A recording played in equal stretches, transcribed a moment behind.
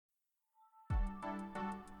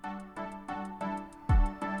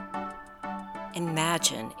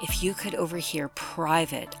Imagine if you could overhear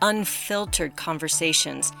private, unfiltered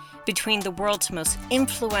conversations between the world's most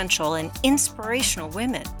influential and inspirational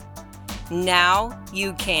women. Now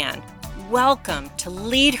you can. Welcome to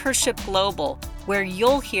Leadership Global, where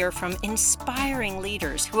you'll hear from inspiring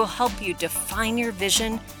leaders who will help you define your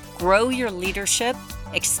vision, grow your leadership,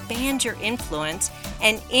 expand your influence,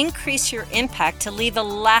 and increase your impact to leave a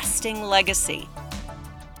lasting legacy.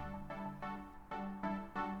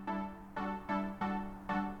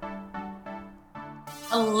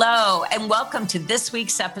 Hello, and welcome to this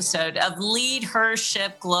week's episode of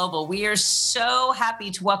Leadership Global. We are so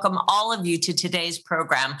happy to welcome all of you to today's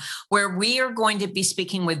program, where we are going to be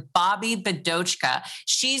speaking with Bobbi Bedochka.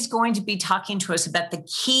 She's going to be talking to us about the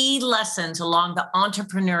key lessons along the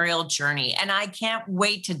entrepreneurial journey, and I can't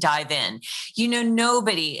wait to dive in. You know,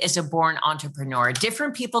 nobody is a born entrepreneur.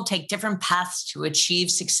 Different people take different paths to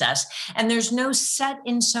achieve success, and there's no set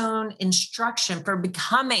in stone instruction for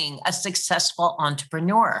becoming a successful entrepreneur.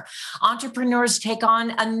 Entrepreneurs take on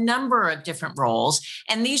a number of different roles,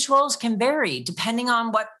 and these roles can vary depending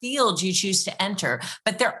on what field you choose to enter.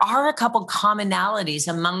 But there are a couple commonalities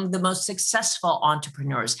among the most successful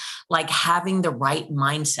entrepreneurs, like having the right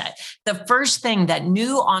mindset. The first thing that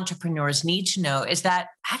new entrepreneurs need to know is that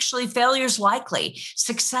actually failure is likely.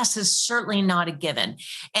 Success is certainly not a given.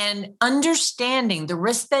 And understanding the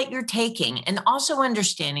risk that you're taking, and also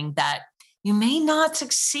understanding that you may not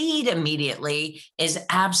succeed immediately, is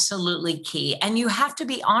absolutely key. And you have to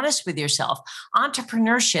be honest with yourself.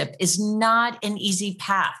 Entrepreneurship is not an easy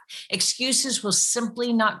path. Excuses will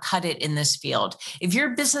simply not cut it in this field. If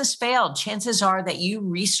your business failed, chances are that you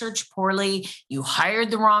researched poorly, you hired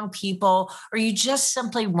the wrong people, or you just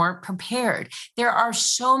simply weren't prepared. There are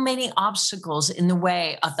so many obstacles in the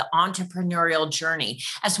way of the entrepreneurial journey,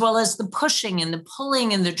 as well as the pushing and the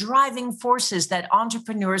pulling and the driving forces that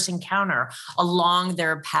entrepreneurs encounter along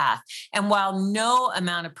their path. And while no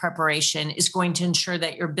amount of preparation is going to ensure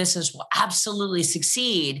that your business will absolutely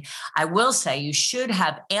succeed, I will say you should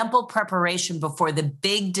have ample preparation before the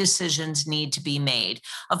big decisions need to be made.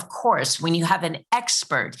 Of course, when you have an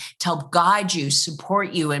expert to help guide you,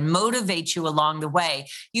 support you, and motivate you along the way,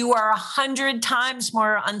 you are 100 times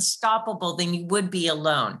more unstoppable than you would be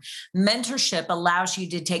alone. Mentorship allows you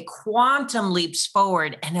to take quantum leaps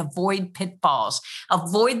forward and avoid pitfalls,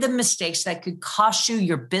 avoid the mistakes that could cost you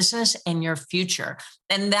your business and your future.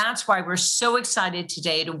 And that's why we're so excited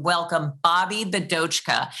today to welcome Bobbi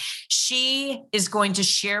Bedochka. She is going to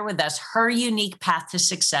share with us her unique path to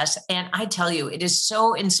success. And I tell you, it is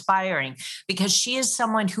so inspiring because she is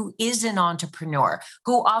someone who is an entrepreneur,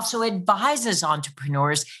 who also advises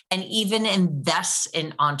entrepreneurs and even invests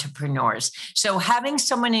in entrepreneurs. So having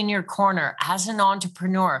someone in your corner as an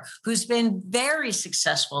entrepreneur who's been very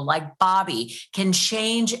successful, like Bobbi, can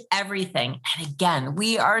change everything. And again,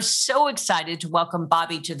 we are so excited to welcome Bobbi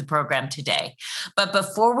to the program today. But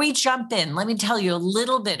before we jump in, let me tell you a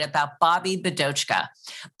little bit about Bobbi Bedochka.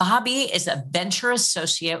 Bobbi is a venture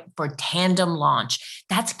associate for Tandem Launch.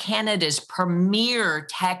 That's Canada's premier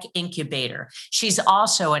tech incubator. She's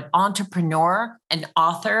also an entrepreneur, an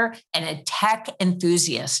author, and a tech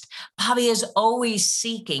enthusiast. Bobbi is always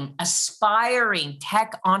seeking aspiring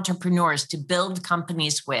tech entrepreneurs to build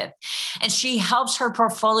companies with. And she helps her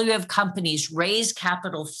portfolio of companies raise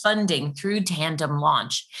capital funding through Tandem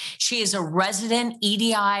Launch. She is a resident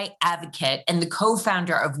EDI advocate and the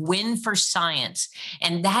co-founder of Win for Science,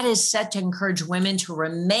 and that is set to encourage women to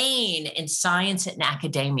remain in science and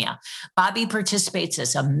academia. Bobbi participates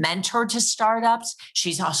as a mentor to startups.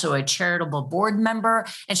 She's also a charitable board member,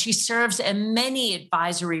 and she serves in many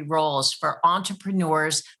advisory roles for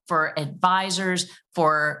entrepreneurs, for advisors,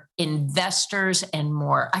 for investors, and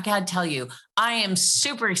more. I got to tell you, I am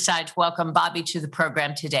super excited to welcome Bobbi to the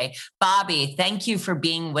program today. Bobbi, thank you for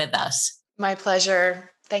being with us. My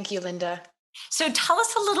pleasure. Thank you, Linda. So tell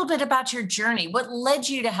us a little bit about your journey. What led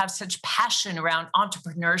you to have such passion around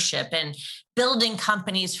entrepreneurship and building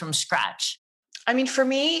companies from scratch? I mean, for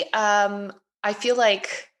me, I feel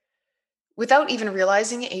like without even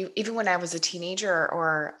realizing it, even when I was a teenager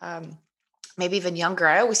or maybe even younger,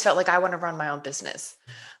 I always felt like I want to run my own business.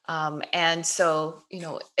 And so,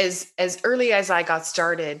 as early as I got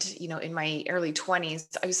started, in my early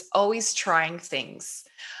 20s, I was always trying things.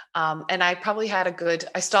 And I probably had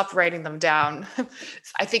I stopped writing them down.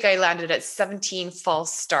 I think I landed at 17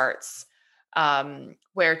 false starts,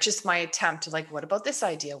 where just my attempt to like, what about this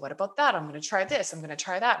idea? What about that? I'm going to try this. I'm going to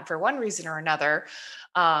try that. And for one reason or another,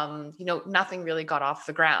 nothing really got off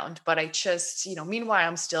the ground, but I just, meanwhile,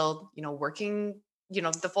 I'm still, working,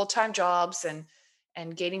 the full-time jobs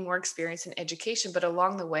and gaining more experience in education. But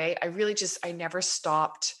along the way, I never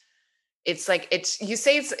stopped It's like, you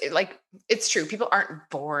say it's like, it's true. People aren't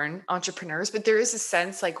born entrepreneurs, but there is a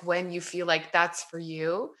sense like when you feel like that's for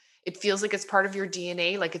you, it feels like it's part of your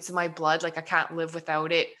DNA, like it's in my blood, like I can't live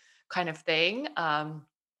without it kind of thing.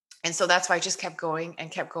 And so that's why I just kept going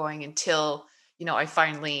and kept going until, I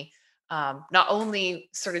finally not only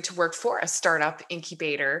started to work for a startup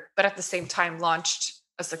incubator, but at the same time launched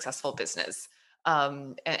a successful business.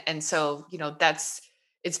 And so,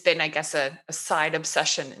 it's been, I guess, a side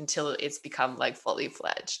obsession until it's become like fully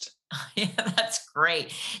fledged. Yeah, that's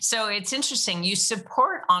great. So it's interesting. You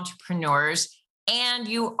support entrepreneurs and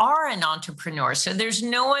you are an entrepreneur. So there's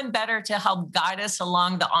no one better to help guide us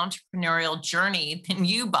along the entrepreneurial journey than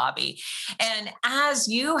you, Bobby. And as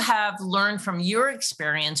you have learned from your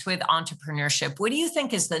experience with entrepreneurship, what do you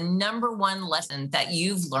think is the number one lesson that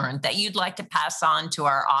you've learned that you'd like to pass on to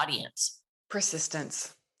our audience?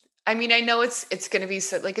 Persistence. I mean, I know it's going to be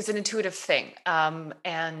so, like, it's an intuitive thing.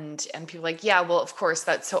 And people are like, yeah, well, of course,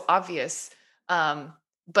 that's so obvious. Um,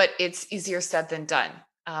 but it's easier said than done.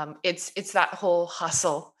 It's that whole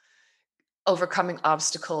hustle, overcoming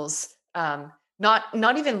obstacles, not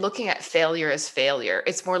even looking at failure as failure.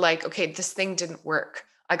 It's more like, okay, this thing didn't work.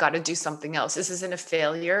 I got to do something else. This isn't a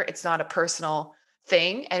failure. It's not a personal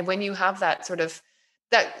thing. And when you have that sort of,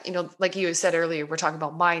 that, like you said earlier, we're talking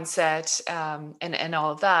about mindset, and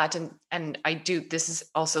all of that. And I do, this is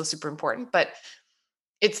also super important, but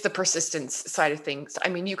it's the persistence side of things. I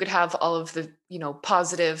mean, you could have all of the,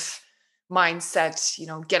 positive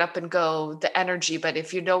mindset, get up and go, the energy, but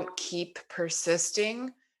if you don't keep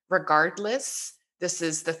persisting regardless, this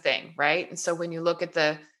is the thing, right? And so when you look at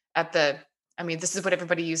the I mean, this is what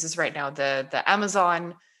everybody uses right now, the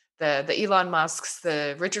Amazon, the Elon Musks,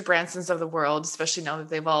 the Richard Bransons of the world, especially now that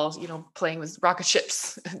they've all, playing with rocket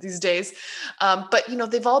ships these days. But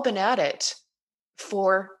they've all been at it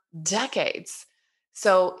for decades.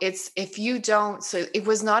 So it's, if you don't, so it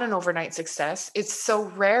was not an overnight success. It's so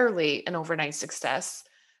rarely an overnight success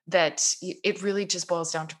that it really just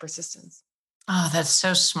boils down to persistence. Oh, that's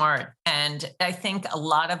so smart. And I think a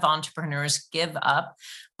lot of entrepreneurs give up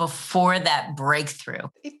before that breakthrough.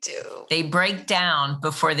 They do. They break down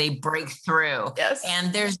before they break through. Yes.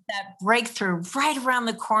 And there's that breakthrough right around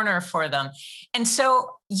the corner for them. And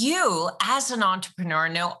so you, as an entrepreneur,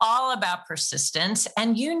 know all about persistence.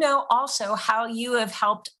 And you know also how you have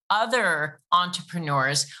helped other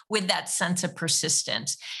entrepreneurs with that sense of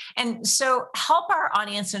persistence. And so help our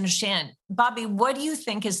audience understand, Bobby, what do you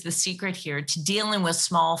think is the secret here to dealing with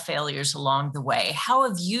small failures along the way? How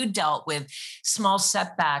have you dealt with small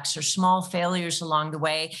setbacks or small failures along the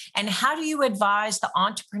way? And how do you advise the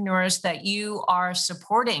entrepreneurs that you are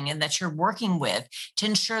supporting and that you're working with to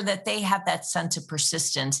ensure that they have that sense of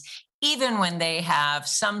persistence, even when they have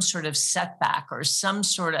some sort of setback or some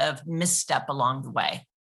sort of misstep along the way?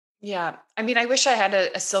 Yeah. I mean, I wish I had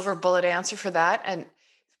a silver bullet answer for that. And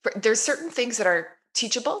there's certain things that are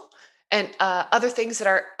teachable, and other things that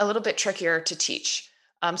are a little bit trickier to teach.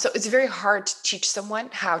 So it's very hard to teach someone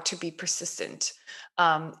how to be persistent.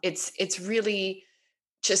 It's really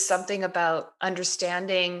just something about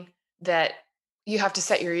understanding that you have to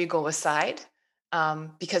set your ego aside.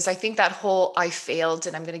 Because I think that whole "I failed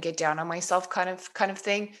and I'm going to get down on myself" kind of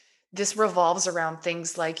thing, this revolves around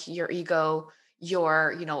things like your ego,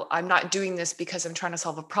 your, I'm not doing this because I'm trying to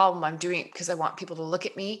solve a problem. I'm doing it because I want people to look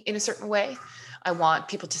at me in a certain way. I want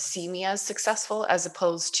people to see me as successful, as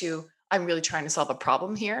opposed to I'm really trying to solve a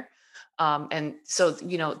problem here. And so,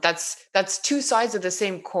 that's two sides of the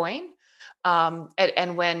same coin.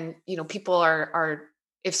 And when, people are,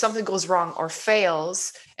 if something goes wrong or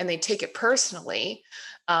fails and they take it personally,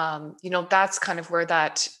 that's kind of where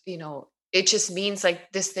that, it just means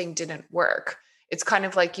like this thing didn't work. It's kind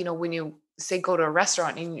of like, when you say go to a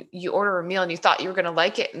restaurant and you order a meal and you thought you were going to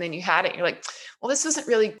like it, and then you had it and you're like, well, this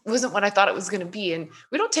wasn't what I thought it was going to be. And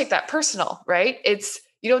we don't take that personal, right?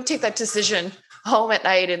 You don't take that decision home at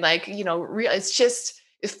night and like, it's just,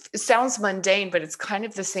 it sounds mundane, but it's kind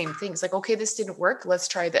of the same thing. It's like, okay, this didn't work. Let's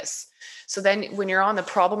try this. So then when you're on the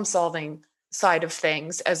problem solving side of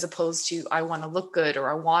things, as opposed to, I want to look good, or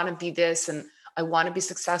I want to be this, and I want to be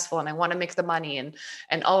successful, and I want to make the money, and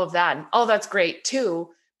all of that, and all that's great too.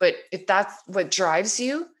 But if that's what drives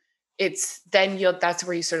you, that's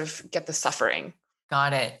where you sort of get the suffering.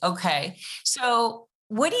 Got it. Okay. So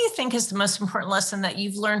What do you think is the most important lesson that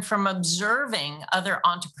you've learned from observing other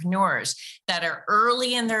entrepreneurs that are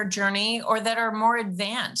early in their journey or that are more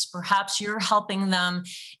advanced? Perhaps you're helping them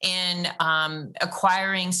in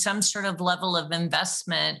acquiring some sort of level of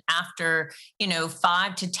investment after,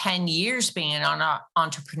 5 to 10 years being an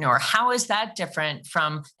entrepreneur. How is that different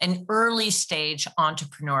from an early stage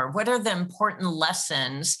entrepreneur? What are the important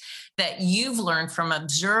lessons that you've learned from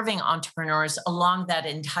observing entrepreneurs along that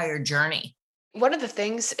entire journey? One of the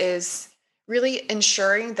things is really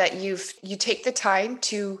ensuring that you take the time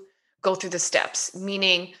to go through the steps,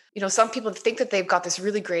 meaning, some people think that they've got this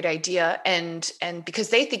really great idea, and because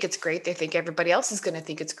they think it's great, they think everybody else is going to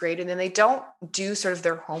think it's great, and then they don't do sort of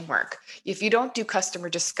their homework. If you don't do customer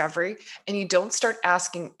discovery and you don't start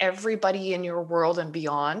asking everybody in your world and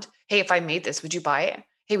beyond, hey, if I made this, would you buy it?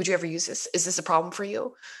 Hey, would you ever use this? Is this a problem for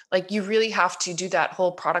you? Like, you really have to do that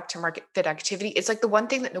whole product to market fit activity. It's like the one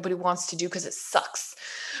thing that nobody wants to do because it sucks.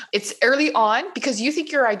 It's early on because you think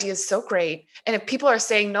your idea is so great. And if people are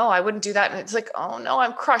saying, no, I wouldn't do that. And it's like, oh no,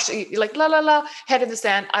 I'm crushed. You're like, la, la, la, head in the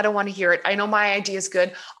sand. I don't want to hear it. I know my idea is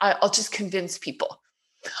good. I'll just convince people.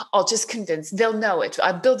 I'll just convince, they'll know it.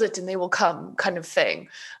 I build it and they will come, kind of thing.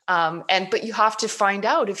 But you have to find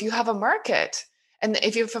out if you have a market and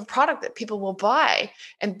if you have a product that people will buy.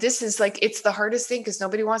 And this is like, it's the hardest thing because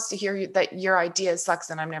nobody wants to hear that your idea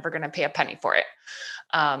sucks and I'm never going to pay a penny for it.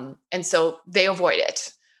 And so they avoid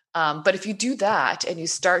it. But if you do that and you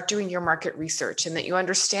start doing your market research and that you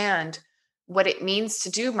understand what it means to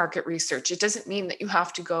do market research, it doesn't mean that you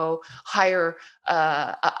have to go hire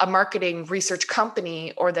a marketing research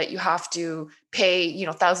company or that you have to pay,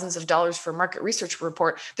 thousands of dollars for a market research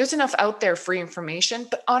report. There's enough out there, free information,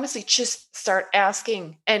 but honestly, just start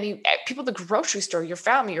asking any people at the grocery store, your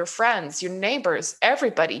family, your friends, your neighbors,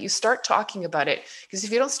 everybody. You start talking about it, because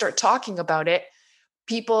if you don't start talking about it,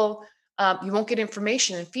 people, you won't get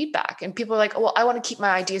information and feedback. And people are like, oh, well, I want to keep my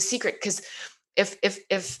idea secret because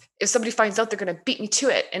if somebody finds out, they're going to beat me to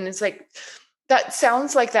it. And it's like, that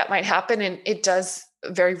sounds like that might happen. And it does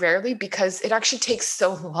very rarely, because it actually takes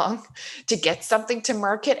so long to get something to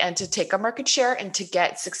market and to take a market share and to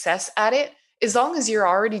get success at it. As long as you're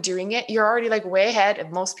already doing it, you're already like way ahead of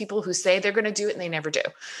most people who say they're going to do it and they never do.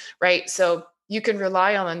 Right. So you can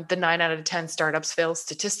rely on the 9 out of 10 startups fail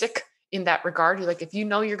statistic in that regard. You're like, if you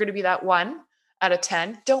know you're going to be that 1 out of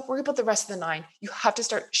 10, don't worry about the rest of the 9. You have to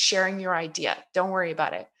start sharing your idea. Don't worry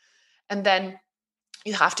about it. And then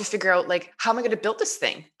you have to figure out, like, how am I going to build this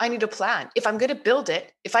thing? I need a plan. If I'm going to build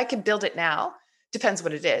it, if I can build it now, depends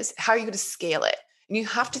what it is. How are you going to scale it? And you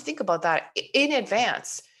have to think about that in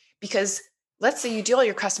advance, because let's say you do all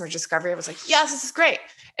your customer discovery. I was like, yes, this is great.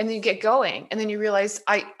 And then you get going and then you realize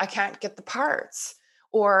I can't get the parts,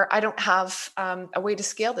 or I don't have a way to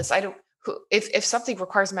scale this. If something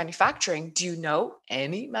requires manufacturing, do you know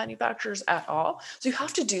any manufacturers at all? So you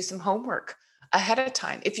have to do some homework ahead of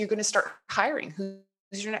time. If you're going to start hiring,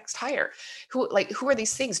 who's your next hire? Who are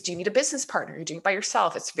these things? Do you need a business partner? You're doing it by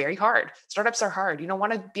yourself. It's very hard. Startups are hard. You don't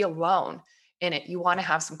want to be alone in it. You want to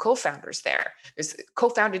have some co-founders there. There's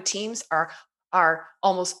co-founded teams are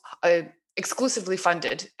almost exclusively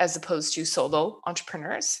funded, as opposed to solo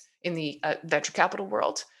entrepreneurs in the venture capital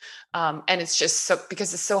world. And it's just so,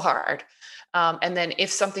 because it's so hard. And then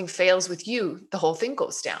if something fails with you, the whole thing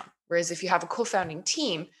goes down. Whereas if you have a co-founding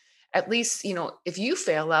team, at least, if you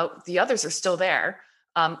fail out, the others are still there,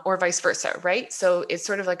 or vice versa, right? So it's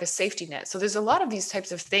sort of like a safety net. So there's a lot of these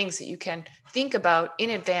types of things that you can think about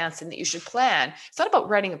in advance and that you should plan. It's not about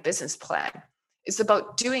writing a business plan. It's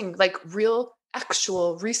about doing like real,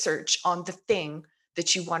 actual research on the thing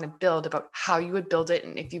that you want to build, about how you would build it.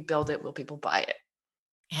 And if you build it, will people buy it?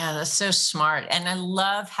 Yeah, that's so smart. And I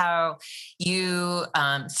love how you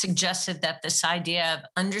suggested that this idea of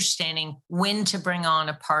understanding when to bring on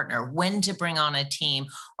a partner, when to bring on a team,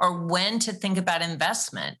 or when to think about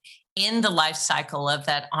investment in the life cycle of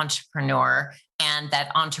that entrepreneur and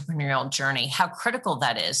that entrepreneurial journey, how critical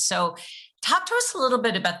that is. So, talk to us a little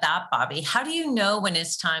bit about that, Bobby. How do you know when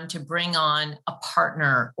it's time to bring on a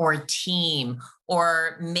partner or a team,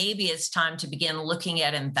 or maybe it's time to begin looking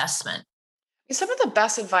at investment? Some of the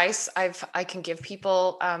best advice I can give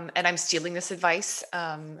people, and I'm stealing this advice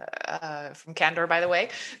from Candor, by the way,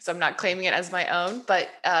 so I'm not claiming it as my own, but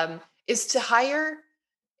is to hire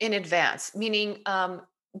in advance, meaning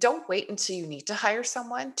don't wait until you need to hire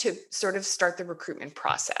someone to sort of start the recruitment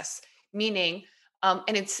process. Meaning,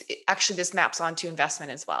 and actually, this maps onto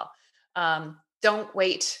investment as well. Don't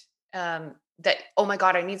wait. That, oh my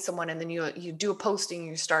god, I need someone, and then you do a posting,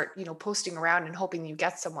 you start posting around and hoping you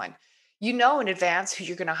get someone. In advance who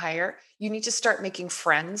you're going to hire. You need to start making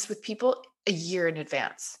friends with people a year in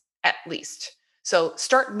advance, at least. So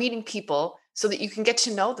start meeting people so that you can get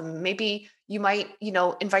to know them. Maybe you might,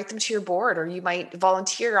 invite them to your board, or you might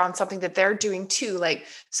volunteer on something that they're doing too, like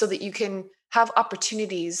so that you can have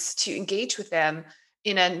opportunities to engage with them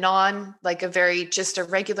in a non like a very just a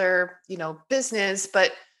regular, business,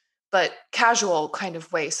 but casual kind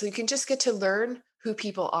of way. So you can just get to learn who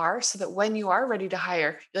people are so that when you are ready to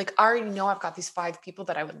hire, you're like, I already know I've got these 5 people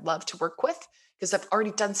that I would love to work with because I've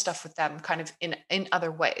already done stuff with them kind of in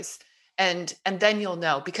other ways. And then you'll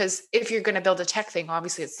know, because if you're going to build a tech thing,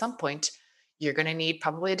 obviously at some point you're going to need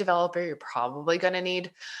probably a developer. You're probably going to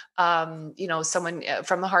need, someone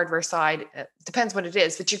from the hardware side. Depends what it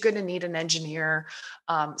is, but you're going to need an engineer.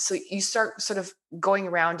 So you start sort of going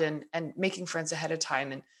around and making friends ahead of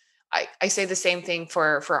time. And I say the same thing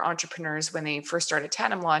for entrepreneurs when they first start a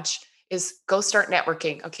Tandem launch is go start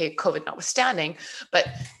networking. Okay, COVID notwithstanding, but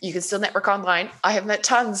you can still network online. I have met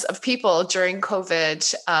tons of people during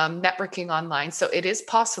COVID networking online. So it is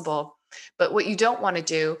possible. But what you don't want to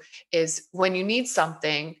do is when you need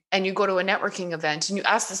something and you go to a networking event and you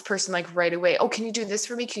ask this person like right away, oh, can you do this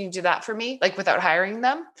for me? Can you do that for me? Like without hiring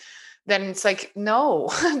them? Then it's like, no,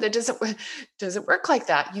 that doesn't work like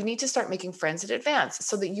that. You need to start making friends in advance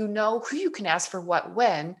so that you know who you can ask for what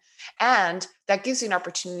when. And that gives you an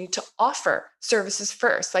opportunity to offer services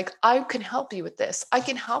first. Like, I can help you with this. I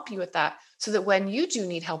can help you with that. So that when you do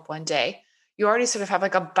need help one day, you already sort of have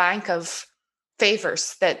like a bank of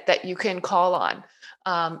favors that you can call on.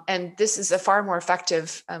 And this is a far more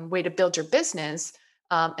effective way to build your business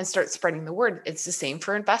and start spreading the word. It's the same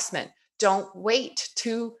for investment. Don't wait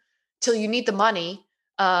till you need the money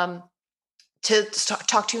to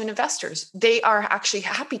talk to investors. They are actually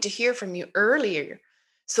happy to hear from you earlier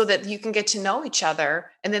so that you can get to know each other,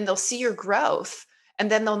 and then they'll see your growth. And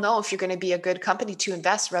then they'll know if you're going to be a good company to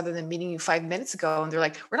invest rather than meeting you 5 minutes ago. And they're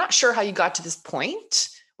like, we're not sure how you got to this point,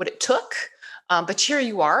 what it took, but here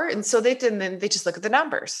you are. And so they just look at the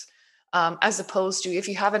numbers, as opposed to if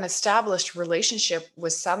you have an established relationship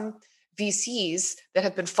with some VCs that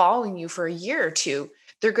have been following you for a year or two,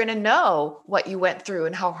 they're going to know what you went through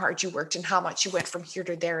and how hard you worked and how much you went from here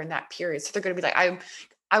to there in that period. So they're going to be like,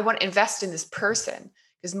 I want to invest in this person,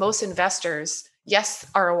 because most investors, yes,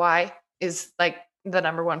 ROI is like the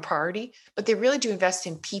number one priority, but they really do invest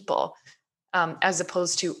in people as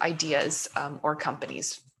opposed to ideas or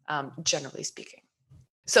companies, generally speaking.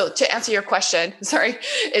 So to answer your question, sorry,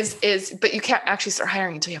 but you can't actually start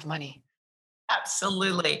hiring until you have money.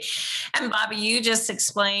 Absolutely. And Bobby, you just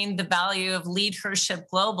explained the value of Leadership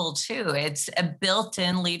Global too. It's a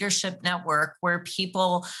built-in leadership network where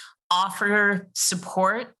people offer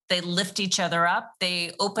support, they lift each other up,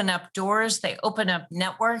 they open up doors, they open up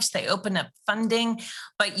networks, they open up funding,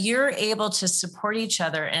 but you're able to support each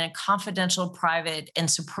other in a confidential, private, and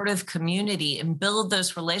supportive community and build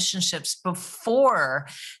those relationships before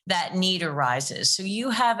that need arises. So you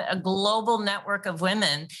have a global network of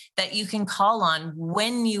women that you can call on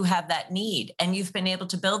when you have that need. And you've been able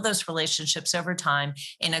to build those relationships over time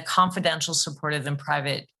in a confidential, supportive, and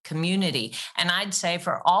private community. And I'd say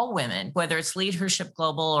for all women, whether it's Leadership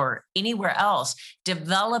Global or anywhere else,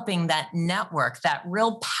 developing that network, that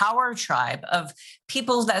real power tribe of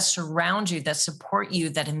people that surround you, that support you,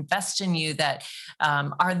 that invest in you, that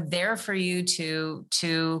are there for you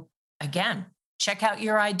to again, check out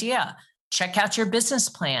your idea, check out your business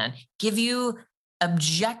plan, give you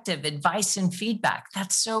objective advice and feedback.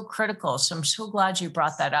 That's so critical. So I'm so glad you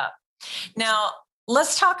brought that up. Now,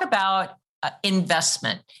 let's talk about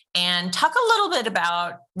investment and talk a little bit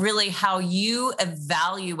about really how you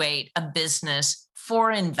evaluate a business for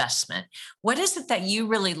investment. What is it that you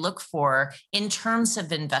really look for in terms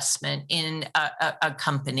of investment in a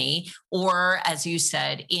company, or as you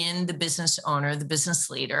said, in the business owner, the business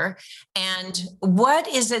leader? And what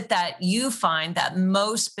is it that you find that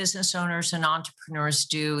most business owners and entrepreneurs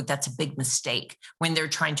do that's a big mistake when they're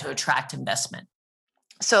trying to attract investment?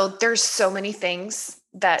 So there's so many things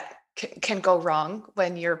that can go wrong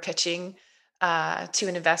when you're pitching to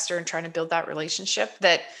an investor and trying to build that relationship,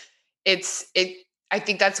 that it I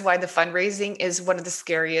think that's why the fundraising is one of the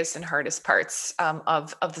scariest and hardest parts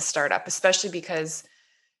of the startup, especially because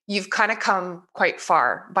you've kind of come quite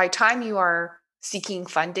far. By time you are seeking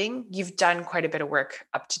funding, you've done quite a bit of work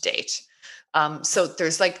up to date. So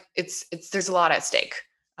there's like there's a lot at stake.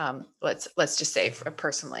 Let's just say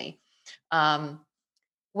personally. Um,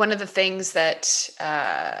 One of the things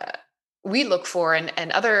that we look for,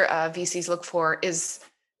 and other VCs look for, is,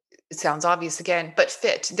 it sounds obvious again, but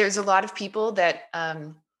fit. There's a lot of people that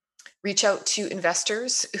reach out to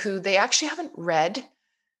investors who they actually haven't read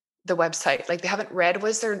the website. Like, they haven't read,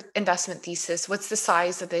 what's their investment thesis? What's the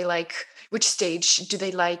size that they like? which stage do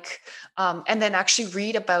they like, and then actually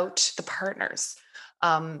read about the partners.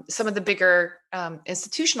 Some of the bigger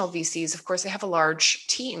institutional VCs, of course, they have a large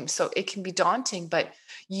team, so it can be daunting, but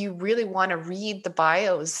you really want to read the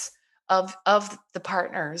bios of the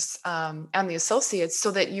partners and the associates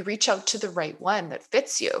so that you reach out to the right one that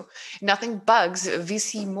fits you. Nothing bugs a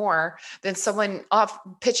VC more than someone off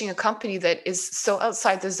pitching a company that is so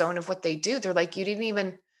outside the zone of what they do. They're like, you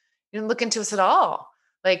didn't look into us at all.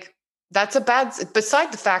 Like, that's a bad,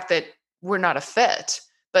 beside the fact that we're not a fit,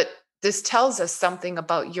 but this tells us something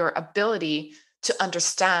about your ability to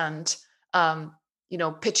understand,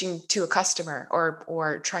 pitching to a customer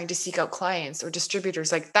or trying to seek out clients or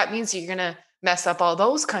distributors. Like, that means you're going to mess up all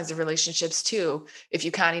those kinds of relationships too, if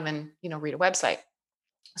you can't even, read a website.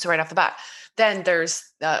 So right off the bat, then there's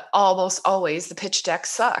almost always the pitch decks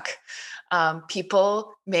suck.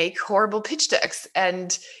 People make horrible pitch decks.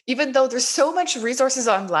 And even though there's so much resources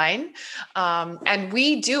online, and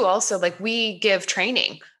we do also, like, we give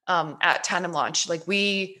training at Tandem Launch. Like,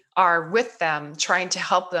 we are with them trying to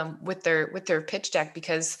help them with their pitch deck,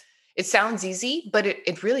 because it sounds easy, but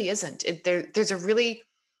it really isn't. There's a really,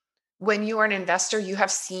 when you are an investor, I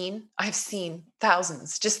have seen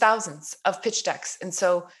thousands of pitch decks. And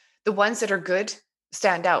so the ones that are good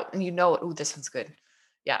stand out, and oh, this one's good.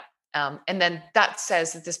 Yeah. And then that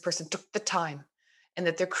says that this person took the time and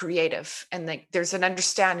that they're creative, and that there's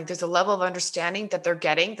a level of understanding that they're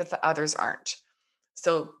getting that the others aren't.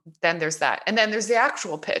 So then there's that. And then there's the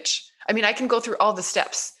actual pitch. I mean, I can go through all the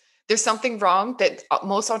steps. There's something wrong that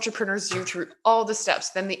most entrepreneurs do through all the steps,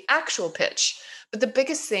 then the actual pitch. But the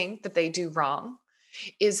biggest thing that they do wrong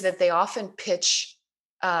is that they often pitch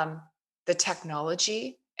the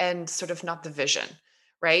technology and sort of not the vision,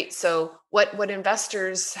 right? So what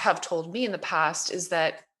investors have told me in the past is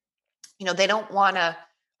that, they don't want a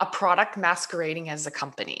product masquerading as a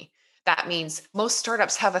company. That means most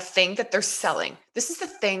startups have a thing that they're selling. This is the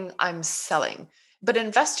thing I'm selling. But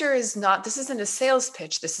investor is not, this isn't a sales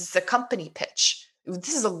pitch. This is a company pitch.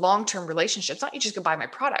 This is a long-term relationship. It's not you just go buy my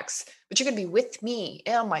products, but you're going to be with me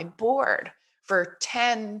on my board for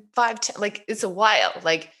 10, like, it's a while.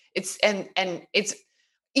 Like, it's, and it's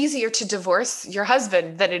easier to divorce your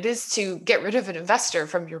husband than it is to get rid of an investor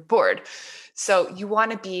from your board. So you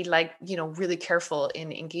want to be, like, really careful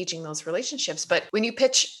in engaging those relationships. But when you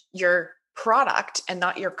pitch your product and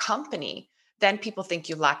not your company, then people think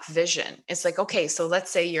you lack vision. It's like, okay, so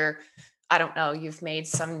let's say you've made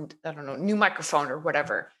some, new microphone or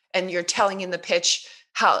whatever, and you're telling in the pitch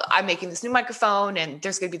how I'm making this new microphone and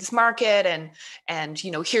there's going to be this market and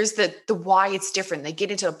here's the why it's different. They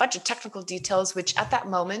get into a bunch of technical details, which at that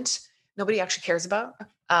moment, nobody actually cares about,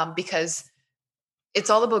 because it's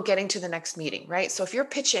all about getting to the next meeting, right? So if you're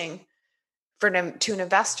pitching to an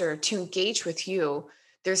investor to engage with you,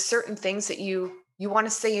 there's certain things that you want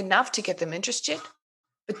to say enough to get them interested,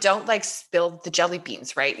 but don't, like, spill the jelly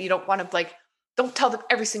beans, right? You don't want to, like, don't tell them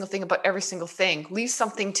every single thing about every single thing. Leave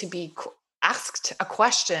something to be asked a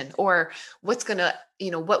question, or what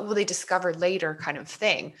will they discover later kind of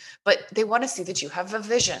thing. But they want to see that you have a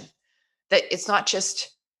vision, that it's not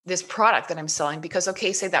just this product that I'm selling, because,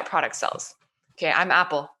 okay, say that product sells. Okay, I'm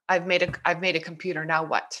Apple. I've made a computer. Now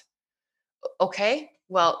what? Okay.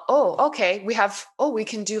 Well, okay. We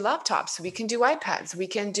can do laptops. We can do iPads.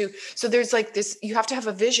 So there's, like, this, you have to have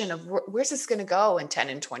a vision of where's this going to go in 10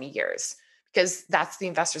 and 20 years, because that's the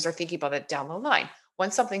investors are thinking about it down the line.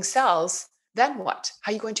 When something sells, then what?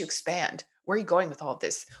 How are you going to expand? Where are you going with all of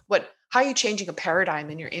this? How are you changing a paradigm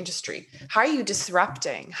in your industry? How are you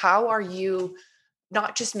disrupting? How are you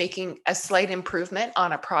not just making a slight improvement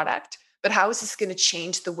on a product, but how is this going to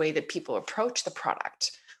change the way that people approach the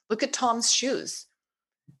product? Look at Tom's shoes.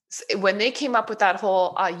 When they came up with that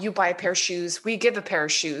whole, you buy a pair of shoes, we give a pair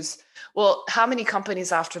of shoes. Well, how many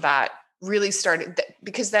companies after that really started?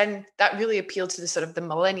 Because then that really appealed to the sort of the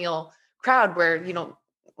millennial crowd, where,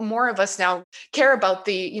 more of us now care about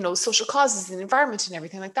the, social causes and environment and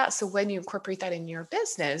everything like that. So when you incorporate that in your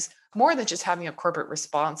business, more than just having a corporate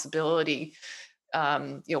responsibility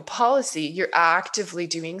policy, you're actively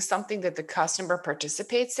doing something that the customer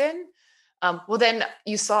participates in. Well, then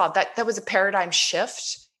you saw that was a paradigm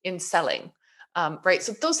shift in selling, right?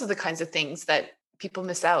 So those are the kinds of things that people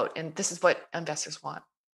miss out, and this is what investors want.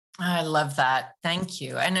 I love that. Thank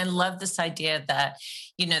you. And I love this idea that,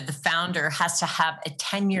 the founder has to have a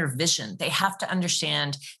 10-year vision. They have to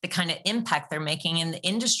understand the kind of impact they're making in the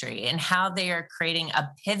industry and how they are creating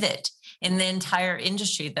a pivot in the entire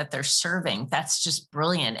industry that they're serving. That's just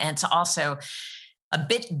brilliant. And it's also a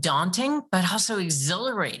bit daunting, but also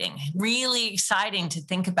exhilarating, really exciting to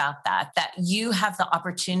think about that you have the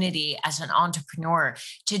opportunity as an entrepreneur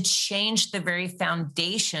to change the very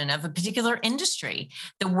foundation of a particular industry,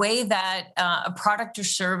 the way that a product or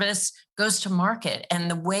service goes to market and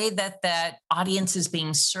the way that that audience is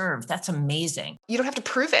being served. That's amazing. You don't have to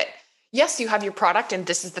prove it. Yes, you have your product and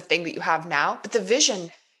this is the thing that you have now, but the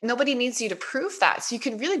vision, nobody needs you to prove that. So you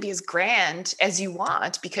can really be as grand as you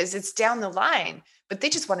want because it's down the line, but they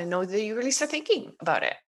just want to know that you really start thinking about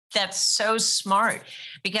it. That's so smart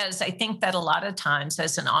because I think that a lot of times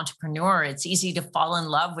as an entrepreneur, it's easy to fall in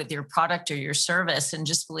love with your product or your service and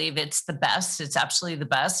just believe it's the best. It's absolutely the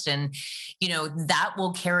best. And, that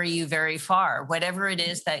will carry you very far. Whatever it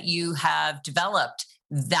is that you have developed,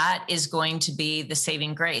 that is going to be the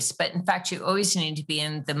saving grace. But in fact, you always need to be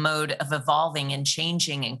in the mode of evolving and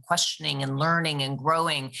changing and questioning and learning and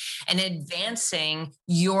growing and advancing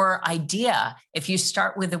your idea. If you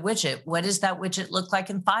start with a widget, what does that widget look like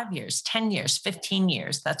in 5 years, 10 years, 15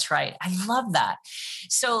 years? That's right. I love that.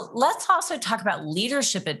 So let's also talk about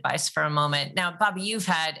leadership advice for a moment. Now, Bobby, you've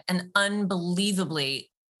had an unbelievably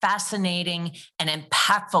fascinating and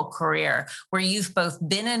impactful career where you've both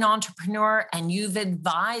been an entrepreneur and you've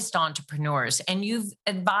advised entrepreneurs and you've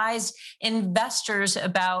advised investors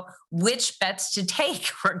about which bets to take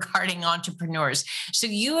regarding entrepreneurs. So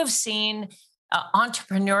you have seen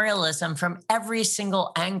entrepreneurialism from every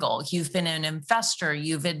single angle. You've been an investor,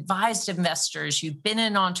 you've advised investors, you've been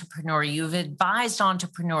an entrepreneur, you've advised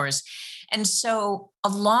entrepreneurs. And so,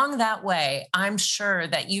 along that way, I'm sure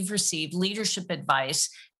that you've received leadership advice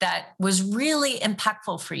that was really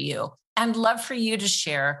impactful for you. And love for you to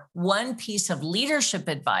share one piece of leadership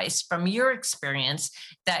advice from your experience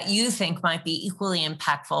that you think might be equally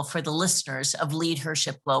impactful for the listeners of Lead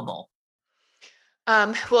Hership Global.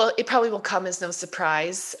 Well, it probably will come as no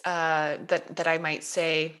surprise that I might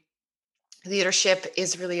say leadership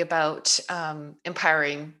is really about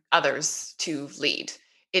empowering others to lead.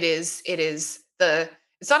 It's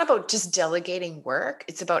not about just delegating work.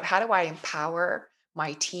 It's about how do I empower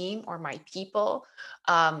my team or my people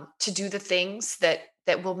to do the things that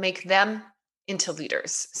will make them into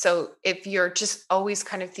leaders. So if you're just always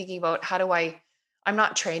kind of thinking about I'm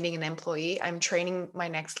not training an employee, I'm training my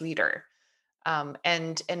next leader.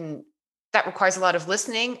 And that requires a lot of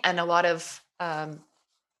listening and a lot of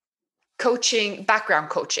coaching, background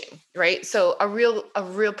coaching, right? So a real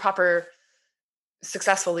proper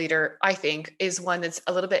successful leader, I think, is one that's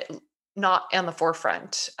a little bit not on the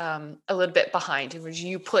forefront, a little bit behind, in which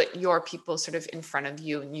you put your people sort of in front of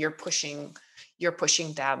you and you're pushing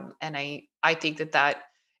them. And I think that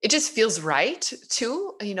it just feels right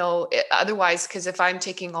too, otherwise, because if I'm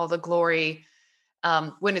taking all the glory,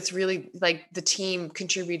 when it's really like the team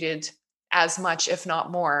contributed as much, if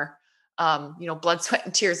not more, blood, sweat,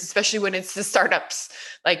 and tears, especially when it's the startups.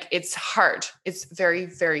 Like it's hard. It's very,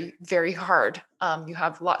 very, very hard. You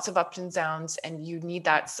have lots of ups and downs and you need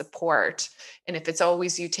that support. And if it's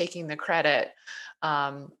always you taking the credit,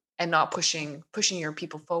 and not pushing your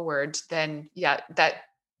people forward, then yeah,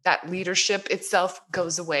 that leadership itself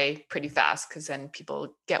goes away pretty fast because then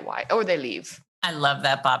people get why, or they leave. I love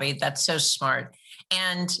that, Bobby. That's so smart.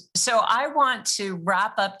 And so I want to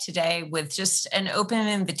wrap up today with just an open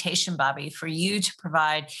invitation, Bobby, for you to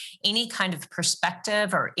provide any kind of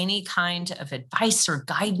perspective or any kind of advice or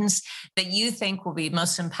guidance that you think will be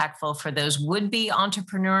most impactful for those would-be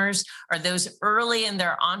entrepreneurs or those early in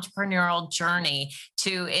their entrepreneurial journey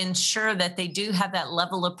to ensure that they do have that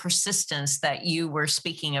level of persistence that you were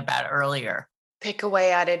speaking about earlier. Pick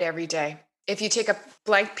away at it every day. If you take a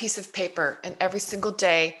blank piece of paper and every single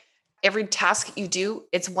day, every task you do,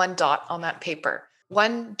 it's one dot on that paper.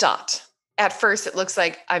 One dot. At first, it looks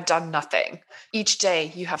like I've done nothing. Each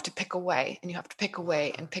day, you have to pick away and you have to pick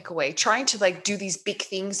away and pick away. Trying to do these big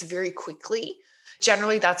things very quickly.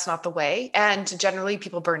 Generally, that's not the way. And generally,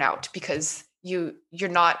 people burn out because you're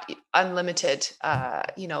not unlimited,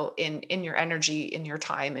 in your energy, in your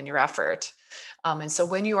time, in your effort. And so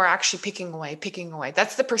when you are actually picking away,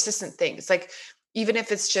 that's the persistent thing. It's like, even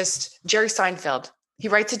if it's just Jerry Seinfeld, he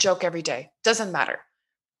writes a joke every day. Doesn't matter.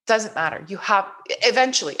 You have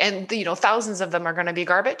eventually, and thousands of them are going to be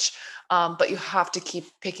garbage, but you have to keep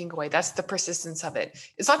picking away. That's the persistence of it.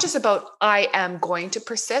 It's not just about, I am going to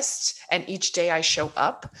persist and each day I show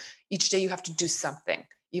up. Each day you have to do something,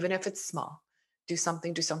 even if it's small. Do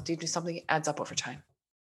something, it adds up over time.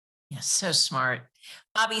 Yes, so smart.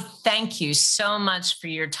 Bobby, thank you so much for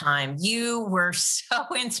your time. You were so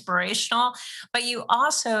inspirational, but you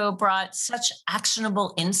also brought such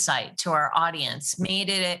actionable insight to our audience, made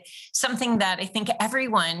it something that I think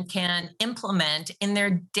everyone can implement in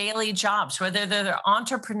their daily jobs, whether they're an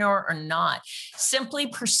entrepreneur or not. Simply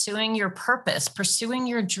pursuing your purpose, pursuing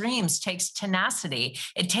your dreams takes tenacity.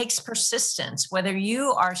 It takes persistence. Whether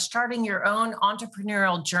you are starting your own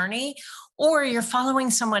entrepreneurial journey or you're following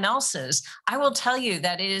someone else's, I will tell you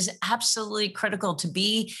that it is absolutely critical to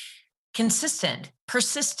be consistent,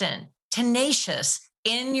 persistent, tenacious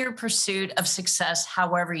in your pursuit of success,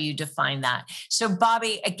 however you define that. So,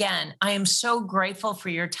 Bobby, again, I am so grateful for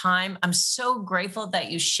your time. I'm so grateful that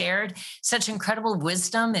you shared such incredible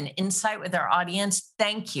wisdom and insight with our audience.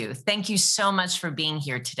 Thank you. Thank you so much for being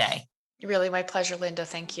here today. Really, my pleasure, Linda.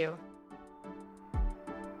 Thank you.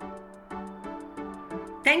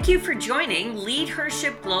 Thank you for joining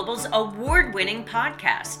Leadership Global's award-winning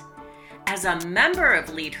podcast. As a member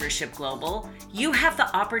of Leadership Global, you have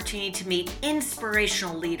the opportunity to meet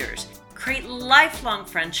inspirational leaders, create lifelong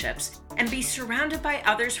friendships, and be surrounded by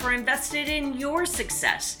others who are invested in your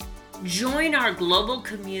success. Join our global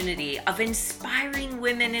community of inspiring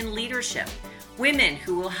women in leadership, women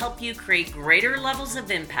who will help you create greater levels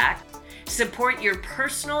of impact, support your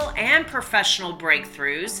personal and professional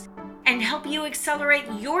breakthroughs, and help you accelerate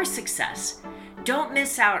your success. Don't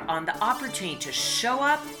miss out on the opportunity to show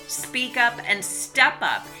up, speak up, and step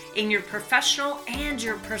up in your professional and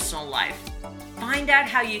your personal life. Find out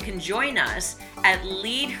how you can join us at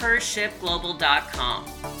leadhershipglobal.com.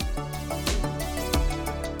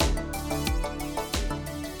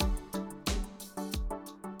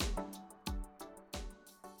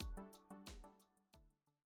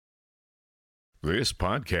 This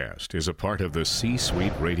podcast is a part of the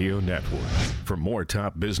C-Suite Radio Network. For more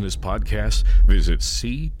top business podcasts, visit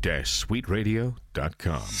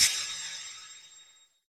c-suiteradio.com.